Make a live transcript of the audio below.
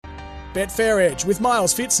Betfair Edge with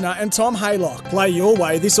Miles Fitzner and Tom Haylock. Play your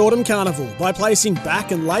way this autumn carnival by placing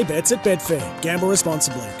back and lay bets at Betfair. Gamble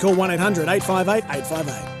responsibly. Call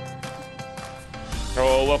 1-800-858-858.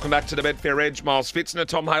 Oh, welcome back to the Betfair Edge. Miles Fitzner,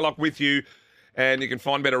 Tom Haylock with you. And you can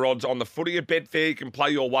find better odds on the footy at Betfair. You can play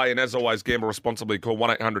your way. And as always, gamble responsibly. Call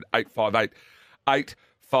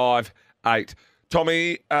 1-800-858-858.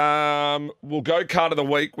 Tommy, we'll go card of the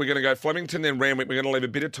week. We're going to go Flemington, then Randwick. We're going to leave a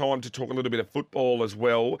bit of time to talk a little bit of football as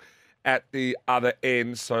well at the other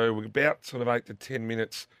end. So we're about sort of 8 to 10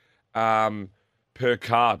 minutes per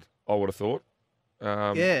card, I would have thought.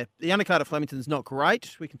 The undercard at Flemington's not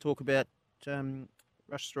great. We can talk about,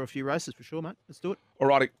 rush through a few races for sure, mate. Let's do it. All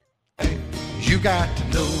righty. You got to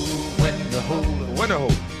know when to hold up. When to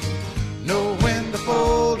hold. Know when to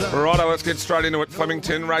fold up. Righto, let's get straight into it.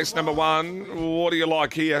 Flemington, race number 1. What do you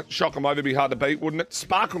like here? Shock 'em over, be hard to beat, wouldn't it?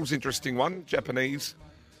 Sparkle's interesting one. Japanese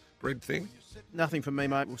breed thing. Nothing for me,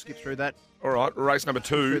 mate. We'll skip through that. All right, race number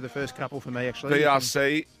 2. Through the first couple for me, actually.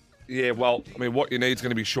 VRC. Yeah, well, I mean, what you need is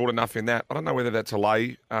going to be short enough in that. I don't know whether that's a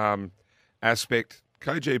lay aspect.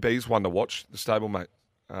 KGB's one to watch, the stablemate.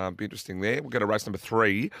 Be interesting there. We'll go to race number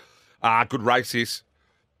 3. Good race, this.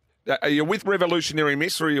 Are you with Revolutionary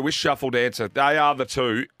Miss or are you with Shuffle Dancer? They are the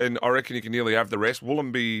two, and I reckon you can nearly have the rest.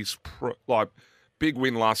 Wollombee's big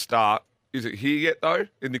win last start. Is it here yet, though,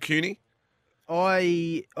 in the CUNY?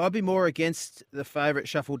 I'd be more against the favourite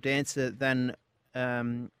Shuffle Dancer than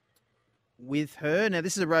with her. Now,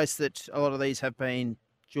 this is a race that a lot of these have been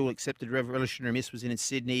dual accepted. Revolutionary Miss was in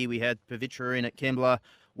Sydney. We had Pavitra in at Kembla,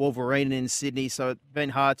 Wolverine in Sydney, so it's been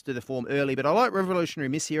hard to do the form early. But I like Revolutionary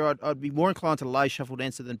Miss here. I'd be more inclined to lay Shuffle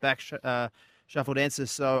Dancer than back Shuffle Dancer,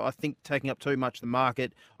 so I think taking up too much of the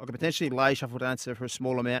market. I could potentially lay Shuffle Dancer for a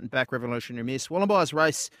small amount and back Revolutionary Miss. Wollombee's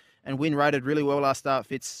race and win rated really well last start,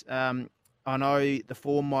 Fitz. I know the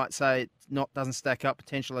form might say it doesn't stack up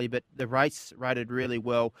potentially, but the race rated really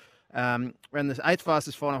well. Ran the 8th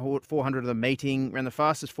fastest final 400 of the meeting, ran the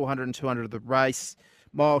fastest 400 and 200 of the race.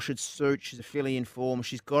 Mile should suit. She's a filly in form.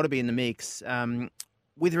 She's got to be in the mix.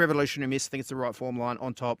 With Revolutionary Miss, I think it's the right form line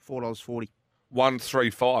on top, $4.40.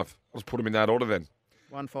 135. Let's put them in that order then.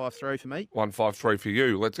 153 for me. 153 for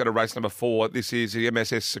you. Let's go to race number 4. This is the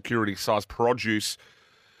MSS Security Size Produce.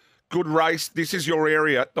 Good race. This is your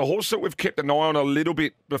area. The horse that we've kept an eye on a little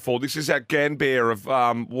bit before, this is that Ganbear of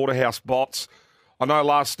Waterhouse Bots. I know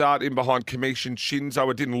last start in behind Commission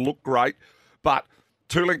Shinzo, it didn't look great, but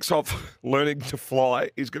 2 lengths off learning to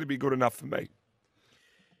fly is going to be good enough for me.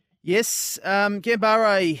 Yes,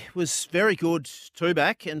 Gambare was very good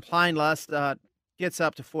two-back and playing last start. Gets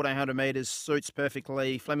up to 1,400 metres, suits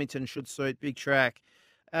perfectly. Flemington should suit, big track.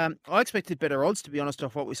 I expected better odds, to be honest,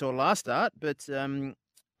 off what we saw last start, but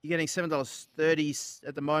you're getting $7.30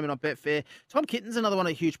 at the moment on Betfair. Tom Kitten's another one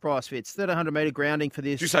at a huge price, Fits. 1,300 metre grounding for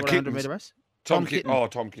this 1,400 metre race. Tom Kitten. Oh,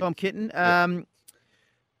 Tom Kitten. Tom Kitten. Yep.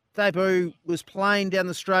 Debut was playing down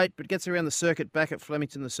the straight, but gets around the circuit back at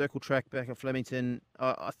Flemington, the circle track back at Flemington.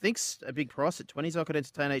 I think's a big price at 20s. I could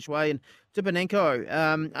entertain each way. And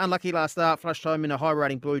Dubonenko, unlucky last start, flushed home in a high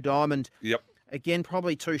rating Blue Diamond. Yep. Again,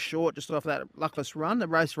 probably too short just off that luckless run. The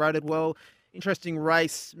race rated well. Interesting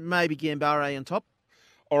race. Maybe Gambare on top.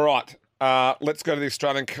 All right. Let's go to the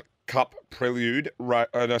Australian Cup Prelude. Race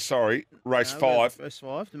 5. Race 5,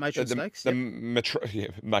 the Matron Stakes.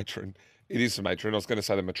 Matron. It is the Matron. I was going to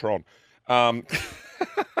say the Matron. It's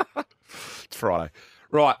Friday.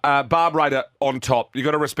 Right, Barb Raider on top. You've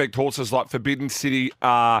got to respect horses like Forbidden City.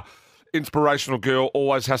 Inspirational Girl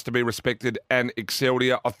always has to be respected. And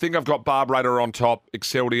Exceldia. I think I've got Barb Raider on top.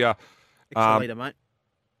 Exceldia. Excelida, mate.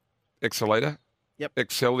 Excelida? Yep.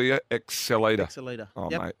 Excelida. Oh,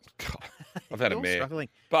 yep. mate. God, I've had a mare. Struggling.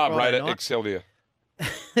 Barb Friday Raider, night. Exceldia.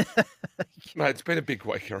 Mate, it's been a big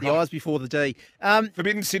week, all The right? eyes before the D.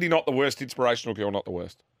 Forbidden City, not the worst. Inspirational Girl, not the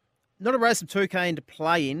worst. Not a race of 2K to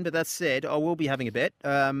play in, but that said, I will be having a bet.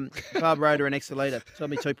 Barb Raider and Excelida. Tell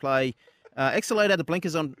me to play. Excelida had the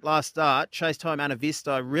blinkers on last start. Chased home Anna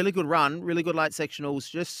Vista. Really good run. Really good late sectionals.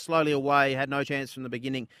 Just slowly away. Had no chance from the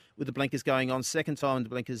beginning with the blinkers going on. Second time in the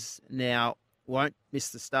blinkers now. Won't miss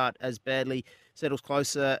the start as badly. Settles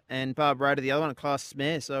closer. And Barb Raider, the other one, a class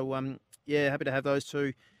mare. So, happy to have those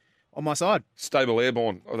two on my side. Stable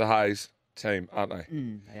Airborne of the Hayes team, aren't they?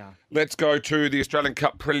 They are. Let's go to the Australian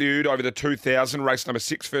Cup Prelude over the 2000, race number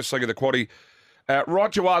 6, first leg of the quaddie.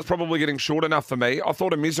 Right You Are is probably getting short enough for me. I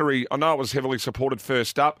thought of Misery. I know it was heavily supported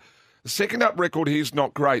first up. The second up record here is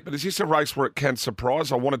not great, but is this a race where it can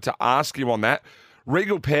surprise? I wanted to ask you on that.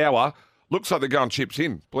 Regal Power, looks like they're going chips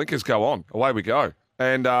in. Blinkers go on. Away we go.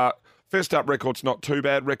 And first up record's not too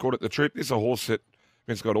bad. Record at the trip. This is a horse that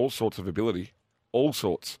has got all sorts of ability. All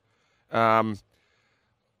sorts.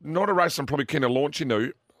 not a race I'm probably keen to launch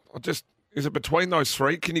into. Is it between those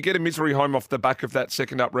three? Can you get a Misery home off the back of that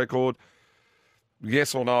second up record?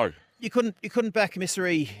 Yes or no? You couldn't back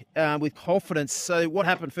Misery with confidence. So what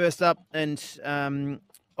happened first up, and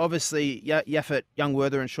obviously Yaffet,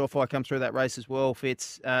 Youngwerther and Surefire come through that race as well,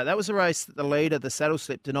 Fitz. That was a race that the leader, the saddle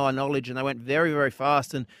slip, denied knowledge, and they went very, very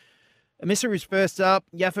fast. And Misery was first up.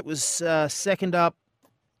 Yaffet was second up.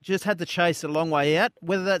 Just had to chase a long way out.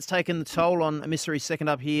 Whether that's taken the toll on Misery's second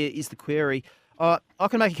up here is the query. I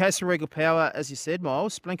can make a case for Regal Power, as you said,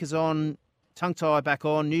 Miles. Blinkers on, tongue tie back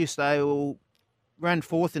on, new stable. Ran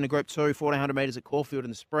fourth in a Group 2, 1,400 metres at Caulfield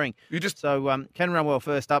in the spring. Can run well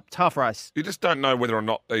first up. Tough race. You just don't know whether or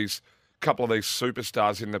not these couple of these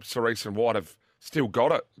superstars in the Cerise and White have still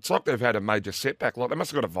got it. It's like they've had a major setback. Like they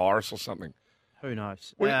must have got a virus or something. Who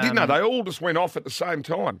knows? Well, didn't they? They all just went off at the same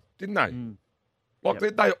time, didn't they?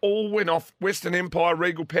 They all went off. Western Empire,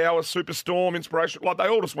 Regal Power, Superstorm, Inspiration. Like they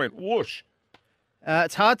all just went whoosh.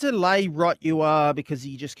 It's hard to lay right you are because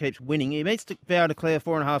he just keeps winning. He meets Vow and Declare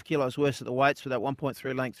 4.5 kilos worse at the weights for that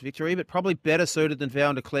 1.3 lengths victory, but probably better suited than Vow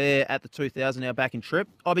and Declare at the 2,000 now back in trip.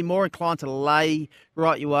 I'd be more inclined to lay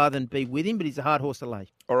right you are than be with him, but he's a hard horse to lay.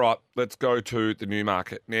 All right, let's go to the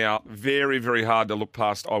Newmarket. Now, very, very hard to look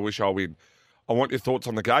past I Wish I Win. I want your thoughts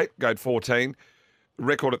on the gate 14.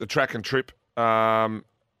 Record at the track and trip,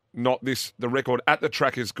 not this. The record at the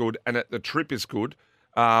track is good and at the trip is good,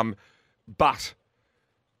 but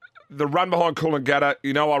the run behind Coolangatta,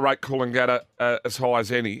 I rate Coolangatta as high as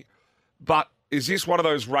any. But is this one of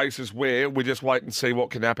those races where we just wait and see what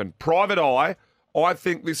can happen? Private Eye, I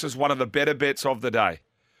think this is one of the better bets of the day.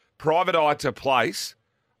 Private Eye to place.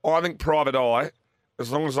 I think Private Eye, as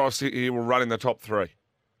long as I sit here, will run in the top three.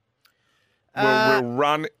 Will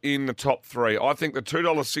run in the top three. I think the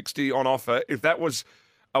 $2.60 on offer, if that was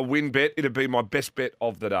a win bet, it'd be my best bet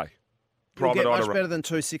of the day. You'll get much better than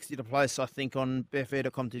 $2.60 to place, I think, on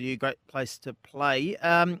betfair.com.au. Great place to play.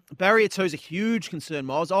 Barrier 2 is a huge concern,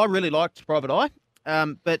 Miles. I really liked Private Eye,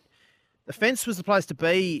 but the fence was the place to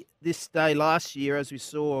be this day last year, as we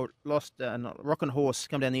saw Rockin' Horse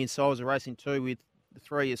come down the inside. It was a racing 2 with the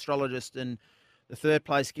 3 astrologists and the third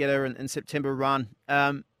place getter and September Run.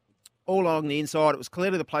 All along the inside, it was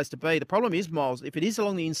clearly the place to be. The problem is, Miles, if it is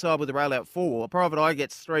along the inside with the rail out 4, Private Eye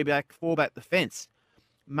gets 3 back, 4 back the fence.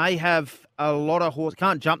 May have a lot of horse,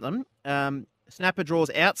 can't jump them. Snapper draws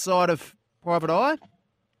outside of Private Eye,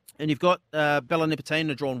 and you've got Bella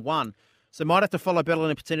Nipotina drawn 1. So might have to follow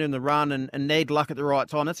Bella Nipotina in the run and need luck at the right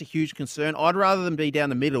time. That's a huge concern. I'd rather than be down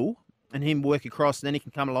the middle and him work across, and then he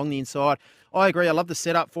can come along the inside. I agree. I love the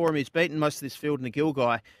setup for him. He's beaten most of this field in the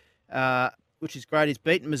Gilgai, which is great. He's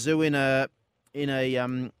beaten Mizzou in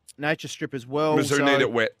a nature strip as well. Mizzou need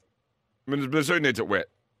it wet. Mizzou needs it wet.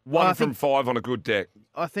 1 from 5 on a good deck.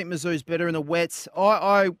 I think Mizzou's better in the wets.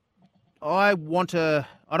 I don't want to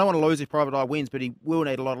lose if Private Eye wins, but he will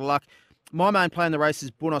need a lot of luck. My main play in the race is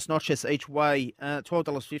Buenos Noches each way,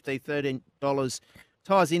 $12.50, $13.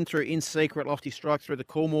 Ties in through In Secret, Lofty Strike through the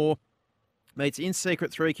Coolmore. Meets In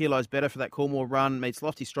Secret 3 kilos better for that Coolmore run. Meets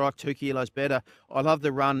Lofty Strike 2 kilos better. I love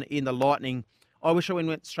the run in the Lightning. I wish I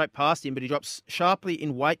went straight past him, but he drops sharply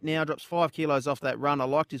in weight now, drops 5 kilos off that run. I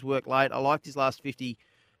liked his work late. I liked his last 50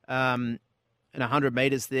 and 100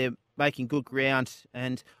 metres there, making good ground.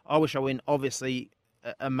 And I Wish I Win, obviously,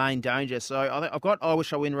 a main danger. So I've got I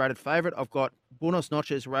Wish I Win rated favourite. I've got Buenos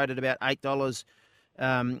Noches rated about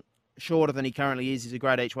 $8, shorter than he currently is. He's a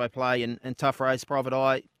great each-way play and tough race. Private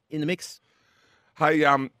Eye in the mix. Hey,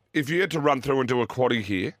 if you had to run through and do a quaddie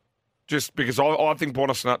here, just because I think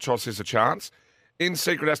Buenos Noches is a chance. In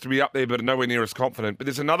Secret has to be up there, but nowhere near as confident. But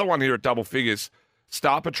there's another one here at double figures,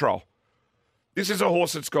 Star Patrol. This is a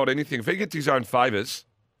horse that's got anything. If he gets his own favours,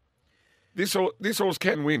 this horse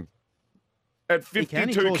can win. At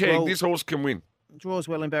 52K, this horse can win. Draws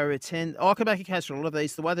well in barrier 10. I could make a case for all of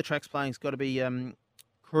these. The way the track's playing has got to be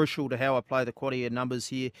crucial to how I play the quaddie numbers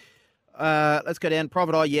here. Let's go down.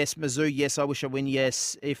 Private Eye, yes. Mizzou, yes. I Wish I Win,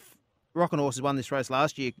 yes. If Rockin' Horse has won this race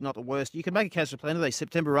last year, not the worst. You can make a case for plenty of these.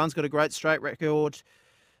 September Run's got a great straight record.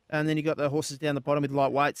 And then you got the horses down the bottom with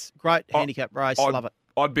light weights. Great handicap race. Love it.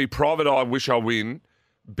 I'd be Private Eye, Wish I Win,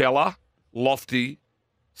 Bella, Lofty,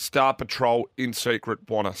 Star Patrol, In Secret,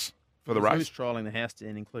 Buenos for the race. Who's trialling the house to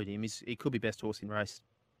include him? He could be best horse in race.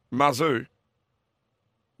 Mizzou?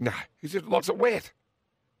 No, he's just lots of wet.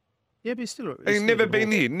 Yeah, but he's still He's never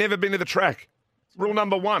been here, never been to the track. Rule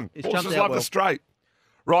number 1. Horses love the straight.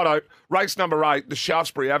 Righto, race number 8, the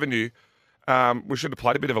Shaftesbury Avenue. We should have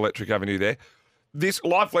played a bit of Electric Avenue there. This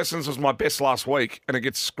Life Lessons was my best last week, and it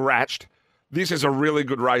gets scratched. This is a really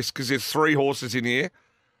good race because there's 3 horses in here.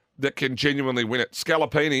 that can genuinely win it.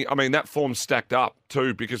 Scalapini, I mean, that form's stacked up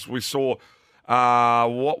too because we saw,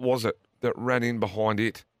 what was it that ran in behind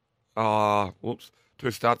it? Whoops,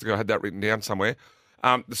 2 starts ago, I had that written down somewhere.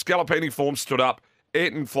 The Scalapini form stood up.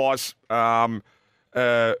 Ayrton flies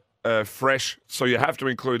fresh, so you have to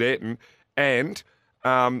include Ayrton. And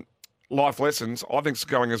Life Lessons, I think, is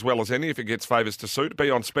going as well as any if it gets favours to suit. Be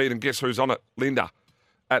on speed, and guess who's on it? Linda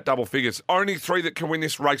at double figures. Only 3 that can win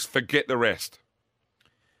this race. Forget the rest.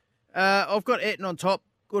 I've got Ayrton on top.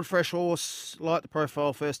 Good fresh horse. Like the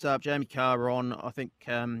profile first up. Jamie Carr on. I think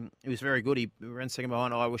he was very good. He ran second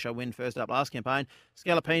behind I Wish I Win first up last campaign.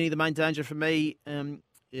 Scalapini, the main danger for me.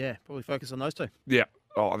 Probably focus on those 2. Yeah.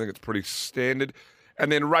 I think it's pretty standard. And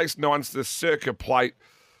then race 9's the Circa Plate.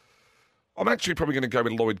 I'm actually probably going to go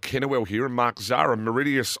with Lloyd Kennewell here and Mark Zara.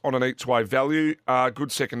 Meridius on an each way value. Good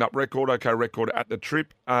second up record. Okay record at the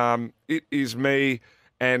trip. It is me.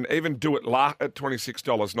 And even Do It La at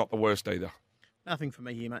 $26. Not the worst either. Nothing for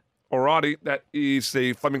me here, mate. Alrighty, that is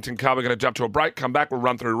the Flemington car. We're going to jump to a break, come back, we'll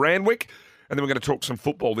run through Randwick, and then we're going to talk some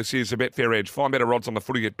football. This is the Betfair Edge. Find better odds on the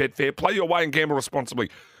footy at Betfair. Play your way and gamble responsibly.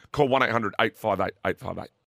 Call 1-800-858-858.